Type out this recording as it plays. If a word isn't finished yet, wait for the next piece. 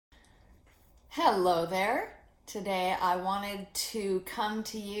Hello there. Today I wanted to come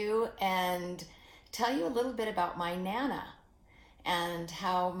to you and tell you a little bit about my Nana and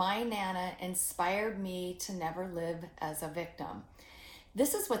how my Nana inspired me to never live as a victim.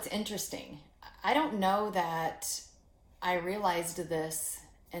 This is what's interesting. I don't know that I realized this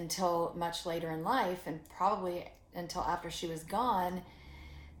until much later in life, and probably until after she was gone,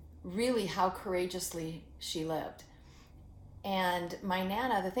 really how courageously she lived. And my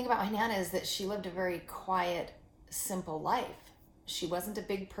Nana, the thing about my Nana is that she lived a very quiet, simple life. She wasn't a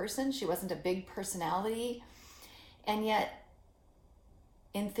big person, she wasn't a big personality. And yet,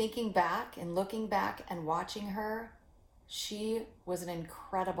 in thinking back and looking back and watching her, she was an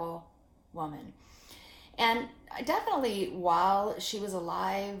incredible woman. And I definitely, while she was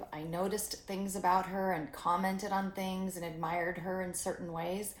alive, I noticed things about her and commented on things and admired her in certain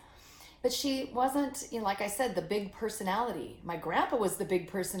ways. But she wasn't, like I said, the big personality. My grandpa was the big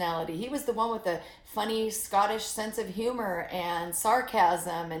personality. He was the one with the funny Scottish sense of humor and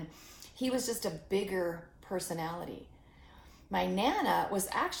sarcasm, and he was just a bigger personality. My Nana was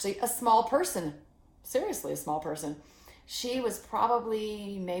actually a small person, seriously, a small person. She was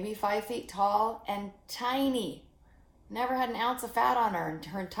probably maybe 5 feet tall and tiny. Never had an ounce of fat on her in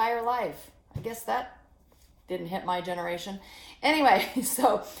her entire life. I guess that didn't hit my generation. Anyway,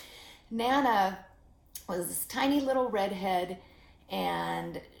 so Nana was this tiny little redhead,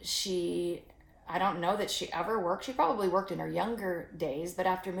 and I don't know that she ever worked. She probably worked in her younger days, but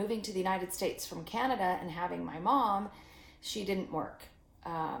after moving to the United States from Canada and having my mom, she didn't work.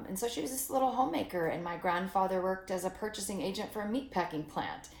 And so she was this little homemaker, and my grandfather worked as a purchasing agent for a meat packing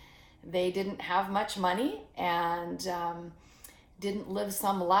plant. They didn't have much money and didn't live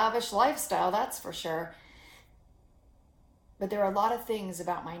some lavish lifestyle, that's for sure. But there are a lot of things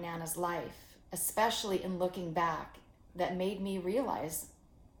about my Nana's life, especially in looking back, that made me realize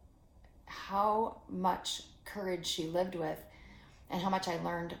how much courage she lived with and how much I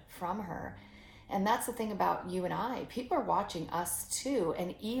learned from her. And that's the thing about you and I. People are watching us too.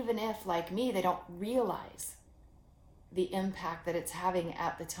 And even if, like me, they don't realize the impact that it's having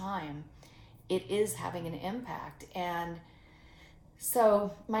at the time, it is having an impact. And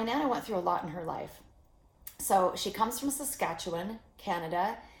so my Nana went through a lot in her life. So she comes from Saskatchewan,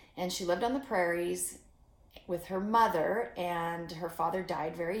 Canada, and she lived on the prairies with her mother, and her father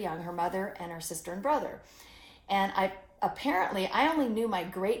died very young, her mother and her sister and brother. And I only knew my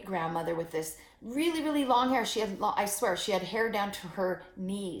great grandmother with this really, really long hair. I swear, she had hair down to her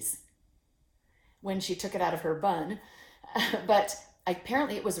knees when she took it out of her bun. But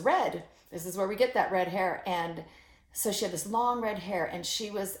apparently it was red. This is where we get that red hair. And so she had this long red hair, and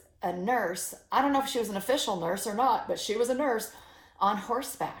she was a nurse. I don't know if she was an official nurse or not, but she was a nurse on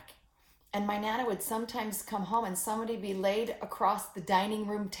horseback. And my Nana would sometimes come home and somebody be laid across the dining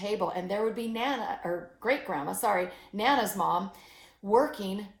room table, and there would be Nana, or great grandma, sorry, Nana's mom,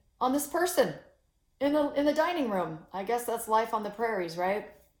 working on this person in the dining room. I guess that's life on the prairies,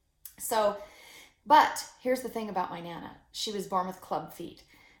 right? So, but here's the thing about my Nana. She was born with club feet.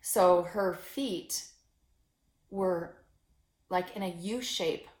 So her feet were like in a U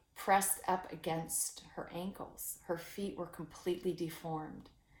shape pressed up against her ankles. Her feet were completely deformed.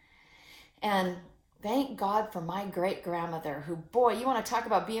 And thank God for my great grandmother, who, boy, you want to talk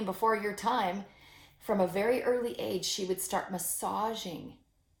about being before your time. From a very early age, she would start massaging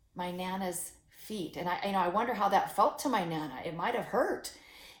my Nana's feet. And I wonder how that felt to my Nana. It might have hurt.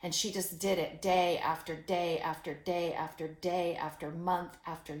 And she just did it day after day after day after day after month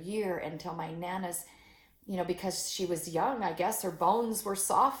after year until my Nana's, because she was young, I guess her bones were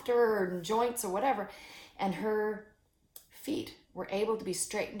softer and joints or whatever. And her feet were able to be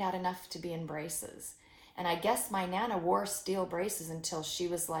straightened out enough to be in braces. And I guess my Nana wore steel braces until she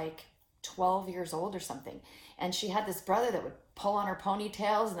was like 12 years old or something. And she had this brother that would pull on her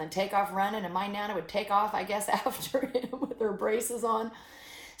ponytails and then take off running, and my Nana would take off, I guess, after him with her braces on.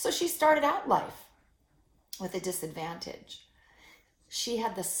 So she started out life with a disadvantage. She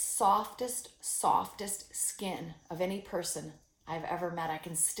had the softest skin of any person I've ever met. I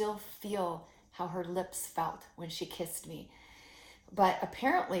can still feel how her lips felt when she kissed me. But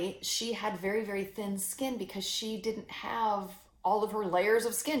apparently she had very, very thin skin because she didn't have all of her layers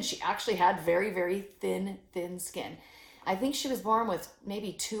of skin. She actually had very, very thin skin. I think she was born with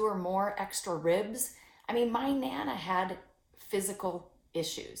maybe 2 or more extra ribs. I mean, my Nana had physical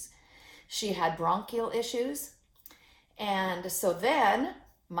issues. She had bronchial issues. And so then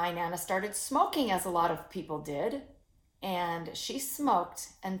my Nana started smoking, as a lot of people did. And she smoked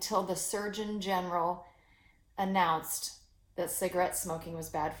until the Surgeon General announced that cigarette smoking was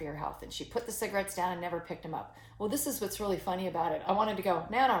bad for your health. And she put the cigarettes down and never picked them up. Well, this is what's really funny about it. I wanted to go,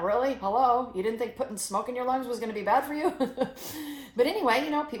 Nana, really? Hello? You didn't think putting smoke in your lungs was going to be bad for you? But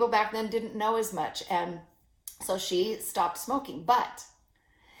anyway, people back then didn't know as much. And so she stopped smoking. But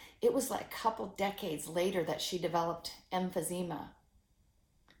it was like a couple decades later that she developed emphysema.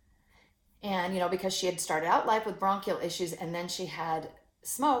 And, because she had started out life with bronchial issues and then she had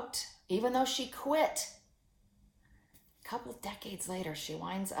smoked, even though she quit, a couple decades later, she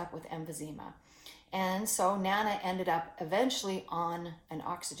winds up with emphysema. And so Nana ended up eventually on an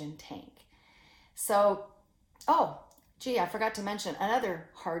oxygen tank. So, I forgot to mention another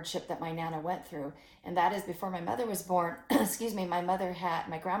hardship that my Nana went through. And that is before my mother was born,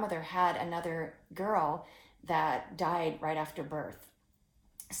 my grandmother had another girl that died right after birth.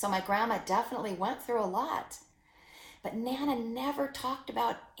 So my grandma definitely went through a lot. But Nana never talked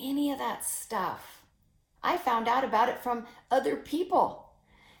about any of that stuff. I found out about it from other people.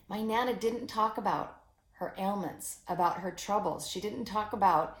 My Nana didn't talk about her ailments, about her troubles. She didn't talk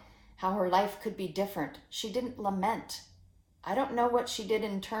about how her life could be different. She didn't lament. I don't know what she did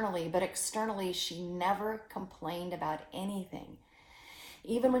internally, but externally, she never complained about anything.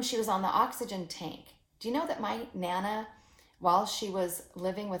 Even when she was on the oxygen tank. Do you know that my Nana, while she was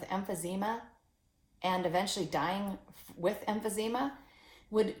living with emphysema and eventually dying with emphysema,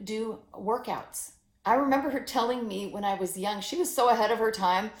 would do workouts? I remember her telling me when I was young, she was so ahead of her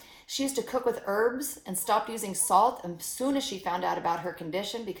time. She used to cook with herbs and stopped using salt as soon as she found out about her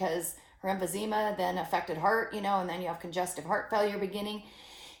condition, because her emphysema then affected heart, and then you have congestive heart failure beginning.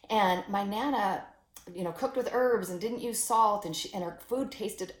 And my Nana, cooked with herbs and didn't use salt, and her food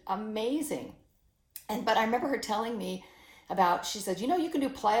tasted amazing. But I remember her telling me about, she said, you can do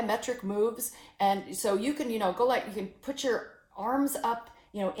plyometric moves. And so you can, you can put your arms up,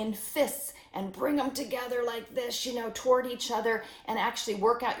 in fists and bring them together like this, toward each other, and actually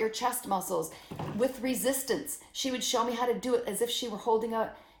work out your chest muscles with resistance. She would show me how to do it as if she were holding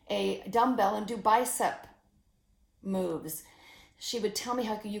a dumbbell and do bicep moves. She would tell me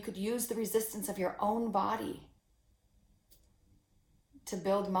how you could use the resistance of your own body to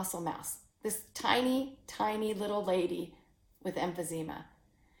build muscle mass. This tiny, tiny little lady with emphysema.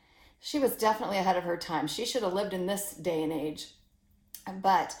 She was definitely ahead of her time. She should have lived in this day and age.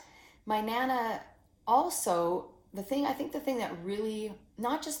 But my Nana also, the thing that really,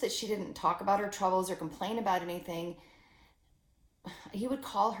 not just that she didn't talk about her troubles or complain about anything, he would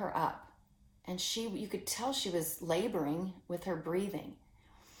call her up, and you could tell she was laboring with her breathing.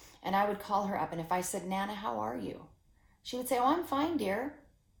 And I would call her up, and if I said, Nana, how are you? She would say, oh, I'm fine, dear.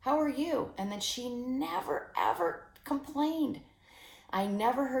 How are you? And then she never, ever complained. I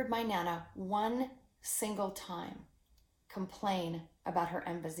never heard my Nana one single time complain about her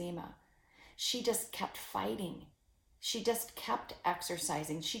emphysema. She just kept fighting. She just kept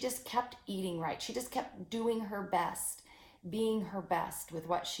exercising. She just kept eating right. She just kept doing her best, being her best with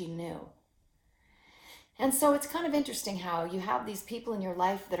what she knew. And so it's kind of interesting how you have these people in your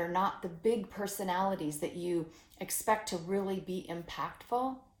life that are not the big personalities that you expect to really be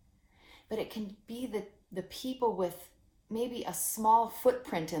impactful, but it can be the people with maybe a small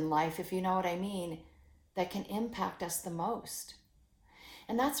footprint in life, if you know what I mean, that can impact us the most.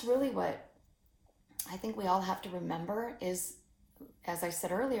 And that's really what I think we all have to remember is, as I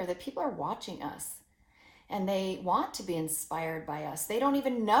said earlier, that people are watching us and they want to be inspired by us. They don't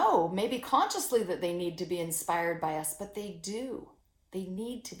even know, maybe consciously, that they need to be inspired by us, but they do. They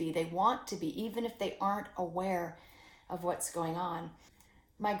need to be, they want to be, even if they aren't aware of what's going on.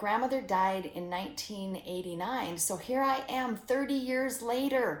 My grandmother died in 1989, so here I am 30 years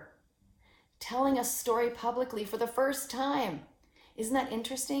later, telling a story publicly for the first time. Isn't that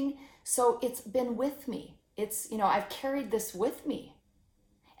interesting? So it's been with me. I've carried this with me,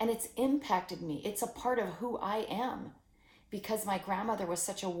 and it's impacted me. It's a part of who I am because my grandmother was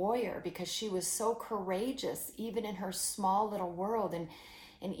such a warrior, because she was so courageous, even in her small little world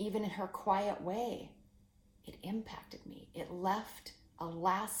and even in her quiet way. It impacted me. It left a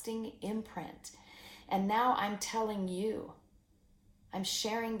lasting imprint. And now I'm telling you, I'm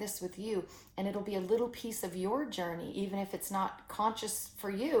sharing this with you, and it'll be a little piece of your journey, even if it's not conscious for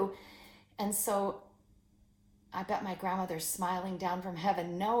you. And so I bet my grandmother's smiling down from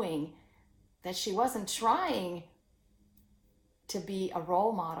heaven, knowing that she wasn't trying to be a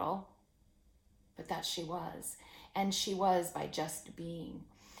role model, but that she was. And she was by just being.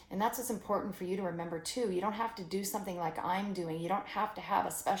 And that's what's important for you to remember too. You don't have to do something like I'm doing. You don't have to have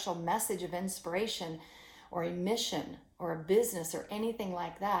a special message of inspiration or a mission or a business or anything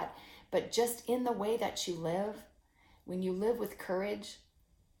like that. But just in the way that you live, when you live with courage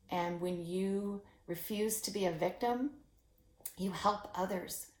and when you refuse to be a victim, You help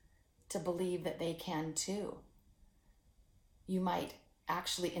others to believe that they can too. You might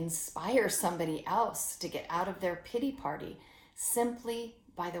actually inspire somebody else to get out of their pity party simply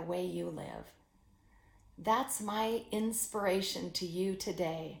by the way you live. That's my inspiration to you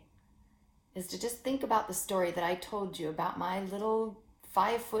today, is to just think about the story that I told you about my little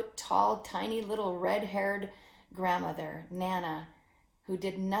 5 foot tall, tiny little red-haired grandmother, Nana, who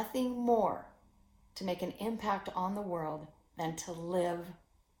did nothing more to make an impact on the world than to live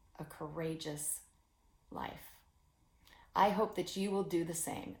a courageous life. I hope that you will do the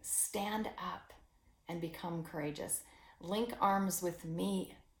same. Stand up and become courageous. Link arms with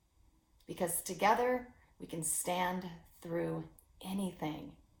me, because together we can stand through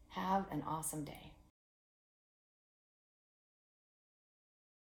anything. Have an awesome day.